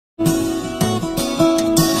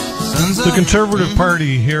The Conservative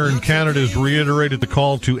Party here in Canada has reiterated the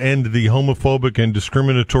call to end the homophobic and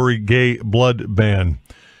discriminatory gay blood ban.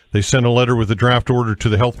 They sent a letter with a draft order to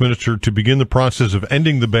the health minister to begin the process of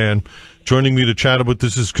ending the ban. Joining me to chat about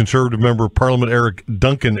this is Conservative Member of Parliament Eric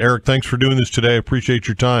Duncan. Eric, thanks for doing this today. I appreciate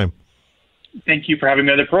your time. Thank you for having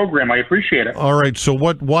me on the program. I appreciate it. All right, so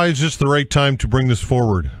why is this the right time to bring this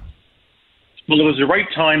forward? Well, it was the right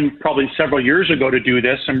time probably several years ago to do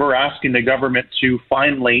this, and we're asking the government to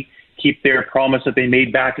finally keep their promise that they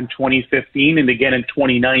made back in 2015 and again in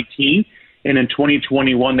 2019, and in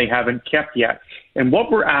 2021 they haven't kept yet. And what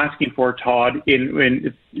we're asking for, Todd,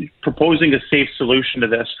 in proposing a safe solution to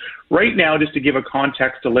this, right now, just to give a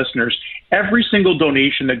context to listeners, every single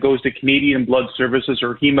donation that goes to Canadian Blood Services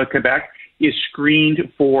or HEMA Quebec is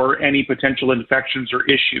screened for any potential infections or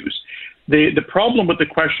issues. The problem with the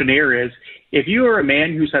questionnaire is, if you are a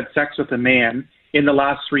man who's had sex with a man in the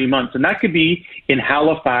last 3 months, and that could be in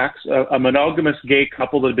Halifax, a monogamous gay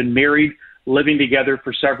couple that have been married, living together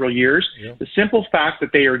for several years, the simple fact that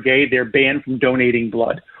they are gay, they're banned from donating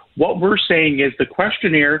blood. What we're saying is the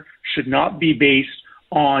questionnaire should not be based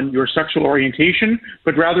on your sexual orientation,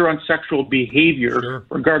 but rather on sexual behavior,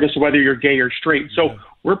 regardless of whether you're gay or straight. So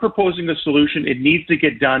we're proposing a solution. It needs to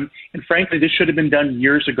get done. And frankly, this should have been done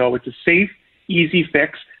years ago. It's a safe, easy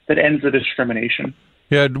fix that ends the discrimination.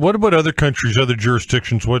 Yeah. What about other countries, other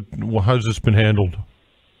jurisdictions? How's this been handled?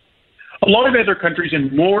 A lot of other countries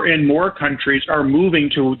and more countries are moving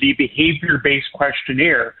to the behavior-based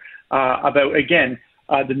questionnaire about, again,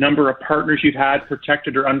 the number of partners you've had,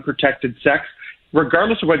 protected or unprotected sex.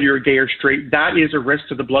 Regardless of whether you're gay or straight, that is a risk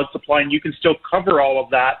to the blood supply, and you can still cover all of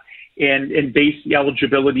that and base the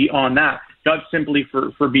eligibility on that, not simply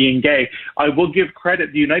for being gay. I will give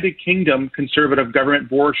credit. The United Kingdom Conservative government,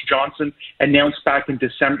 Boris Johnson, announced back in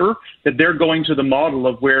December that they're going to the model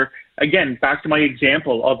of where, again, back to my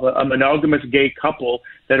example of a monogamous gay couple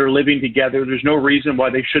that are living together, there's no reason why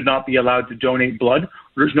they should not be allowed to donate blood.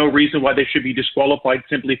 There's no reason why they should be disqualified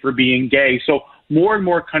simply for being gay. So more and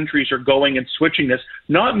more countries are going and switching this,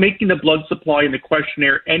 not making the blood supply in the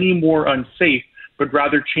questionnaire any more unsafe, but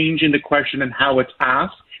rather changing the question and how it's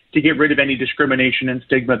asked to get rid of any discrimination and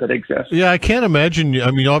stigma that exists. Yeah, I can't imagine.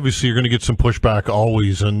 I mean, obviously, you're going to get some pushback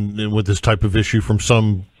always and with this type of issue from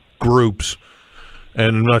some groups.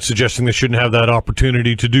 And I'm not suggesting they shouldn't have that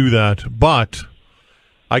opportunity to do that. But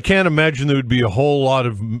I can't imagine there would be a whole lot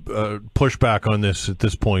of pushback on this at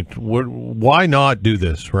this point. Why not do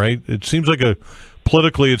this, right? It seems like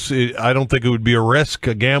politically, I don't think it would be a risk,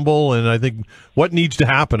 a gamble. And I think what needs to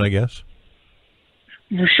happen, I guess.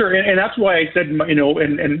 For sure, and that's why I said, my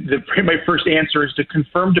first answer is to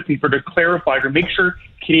confirm to people, to clarify, to make sure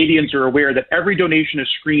Canadians are aware that every donation is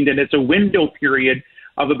screened, and it's a window period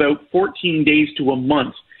of about 14 days to a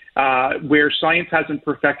month where science hasn't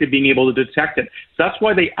perfected being able to detect it. So that's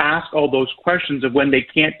why they ask all those questions of when they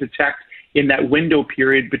can't detect in that window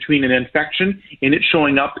period between an infection and it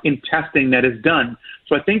showing up in testing that is done.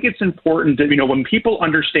 So I think it's important that, when people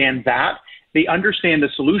understand that, they understand the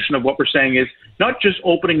solution of what we're saying is not just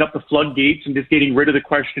opening up the floodgates and just getting rid of the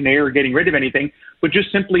questionnaire or getting rid of anything, but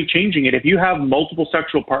just simply changing it. If you have multiple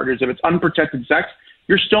sexual partners, if it's unprotected sex,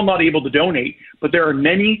 you're still not able to donate. But there are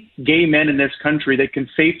many gay men in this country that can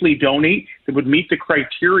safely donate, that would meet the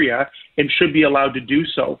criteria and should be allowed to do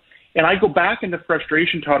so. And I go back into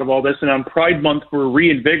frustration, Todd, of all this, and on Pride Month, we're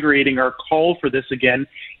reinvigorating our call for this again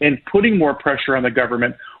and putting more pressure on the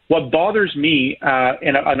government. What bothers me,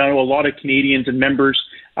 and I know a lot of Canadians and members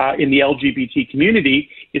in the LGBT community,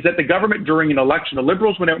 is that the government during an election, the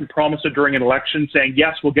Liberals went out and promised it during an election saying,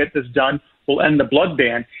 yes, we'll get this done, we'll end the blood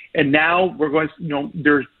ban. And now we're going to,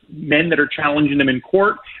 there's men that are challenging them in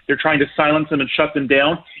court. They're trying to silence them and shut them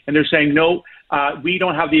down. And they're saying, no, we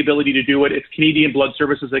don't have the ability to do it. It's Canadian Blood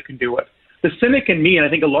Services that can do it. The cynic in me, and I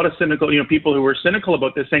think a lot of cynical, people who are cynical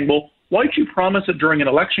about this, saying, well, why don't you promise it during an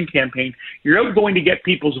election campaign? You're out going to get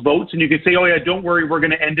people's votes, and you can say, oh, yeah, don't worry, we're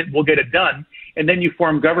going to end it, we'll get it done. And then you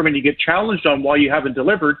form government, you get challenged on why you haven't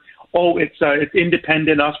delivered. Oh, it's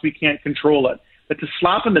independent, us, we can't control it. That's a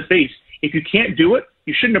slap in the face. If you can't do it,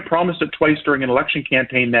 you shouldn't have promised it twice during an election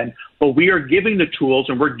campaign then. But we are giving the tools,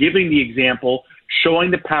 and we're giving the example, showing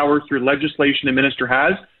the power through legislation the minister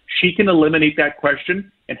has. She can eliminate that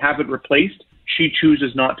question and have it replaced. She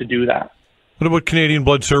chooses not to do that. What about Canadian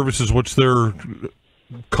Blood Services? What's their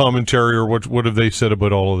commentary, or what have they said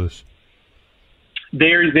about all of this?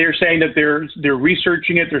 They're saying that they're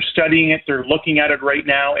researching it, they're studying it, they're looking at it right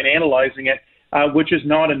now and analyzing it, which is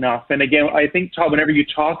not enough. And again, I think, Todd, whenever you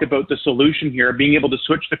talk about the solution here, being able to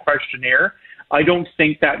switch the questionnaire, I don't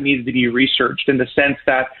think that needs to be researched, in the sense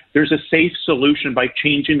that there's a safe solution by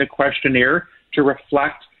changing the questionnaire to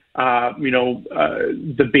reflect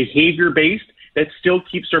the behavior-based that still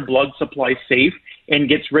keeps our blood supply safe and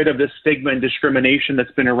gets rid of the stigma and discrimination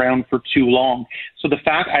that's been around for too long. So the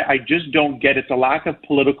fact, I just don't get it. It's a lack of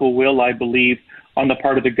political will, I believe, on the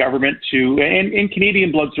part of the government and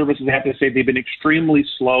Canadian Blood Services, I have to say, they've been extremely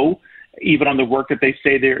slow, even on the work that they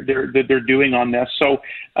say they're doing on this. So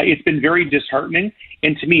it's been very disheartening.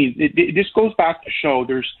 And to me, it just goes back to show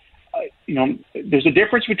there's a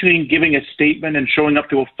difference between giving a statement and showing up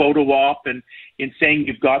to a photo op and saying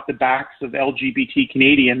you've got the backs of LGBT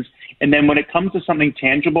Canadians. And then when it comes to something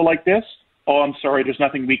tangible like this, oh, I'm sorry, there's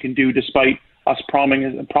nothing we can do despite us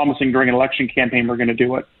promising during an election campaign we're going to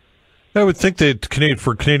do it. I would think that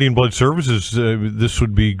for Canadian Blood Services, this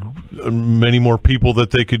would be many more people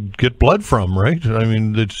that they could get blood from, right? I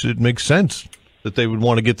mean, it makes sense that they would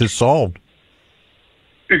want to get this solved.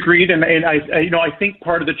 Agreed, and I think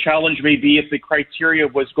part of the challenge may be if the criteria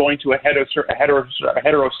was going to a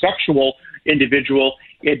heterosexual individual,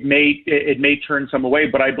 it may turn some away.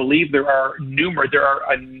 But I believe there are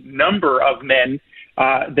a number of men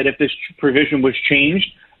that if this provision was changed,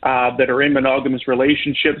 that are in monogamous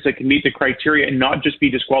relationships that can meet the criteria and not just be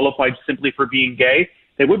disqualified simply for being gay,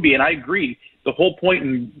 they would be. And I agree. The whole point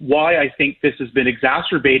and why I think this has been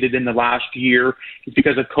exacerbated in the last year is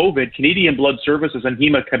because of COVID. Canadian Blood Services and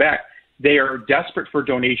HEMA Quebec, they are desperate for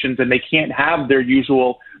donations and they can't have their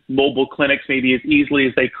usual mobile clinics maybe as easily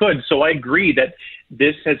as they could. So I agree that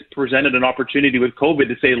this has presented an opportunity with COVID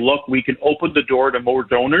to say, look, we can open the door to more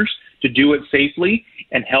donors to do it safely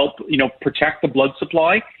and help, protect the blood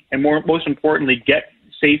supply and most importantly, get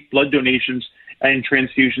safe blood donations and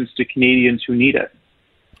transfusions to Canadians who need it.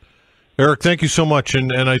 Eric, thank you so much.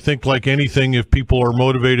 And I think, like anything, if people are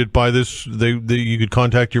motivated by this, you could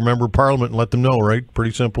contact your member of parliament and let them know, right?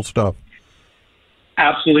 Pretty simple stuff.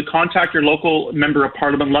 Absolutely. Contact your local member of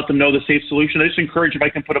parliament, let them know the safe solution. I just encourage, if I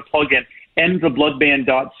can put a plug in,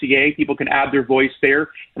 endthebloodban.ca. People can add their voice there.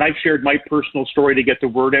 And I've shared my personal story to get the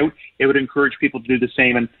word out. It would encourage people to do the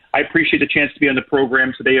same. And I appreciate the chance to be on the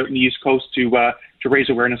program today out in the East Coast to raise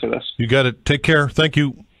awareness of this. You got it. Take care. Thank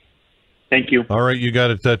you. Thank you. All right, you got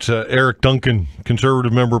it. That's Eric Duncan,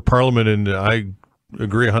 Conservative Member of Parliament, and I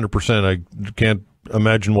agree 100%. I can't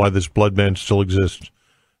imagine why this blood ban still exists.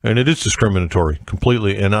 And it is discriminatory,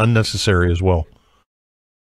 completely, and unnecessary as well.